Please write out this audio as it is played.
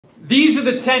These are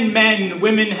the 10 men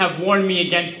women have warned me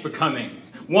against becoming.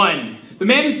 1. The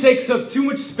man who takes up too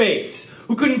much space,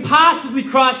 who couldn't possibly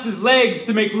cross his legs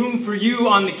to make room for you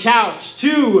on the couch.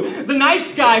 2. The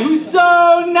nice guy who's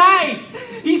so nice.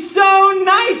 He's so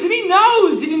nice and he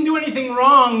knows he didn't do anything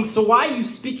wrong, so why are you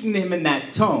speaking to him in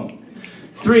that tone?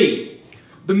 3.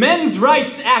 The men's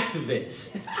rights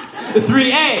activist. The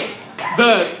 3A.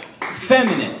 The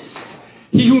feminist.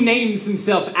 He who names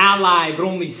himself ally but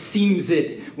only seems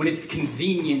it when it's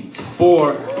convenient.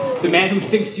 4. The man who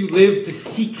thinks you live to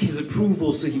seek his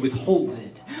approval so he withholds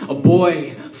it. A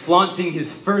boy flaunting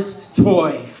his first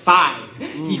toy. 5.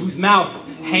 He whose mouth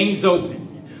hangs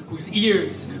open, whose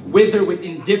ears wither with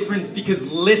indifference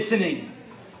because listening,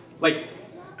 like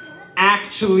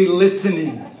actually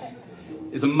listening,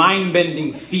 is a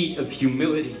mind-bending feat of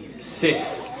humility.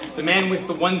 6. The man with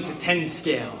the 1 to 10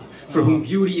 scale, for whom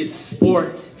beauty is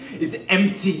sport, is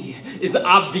empty, is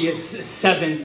obvious. 7.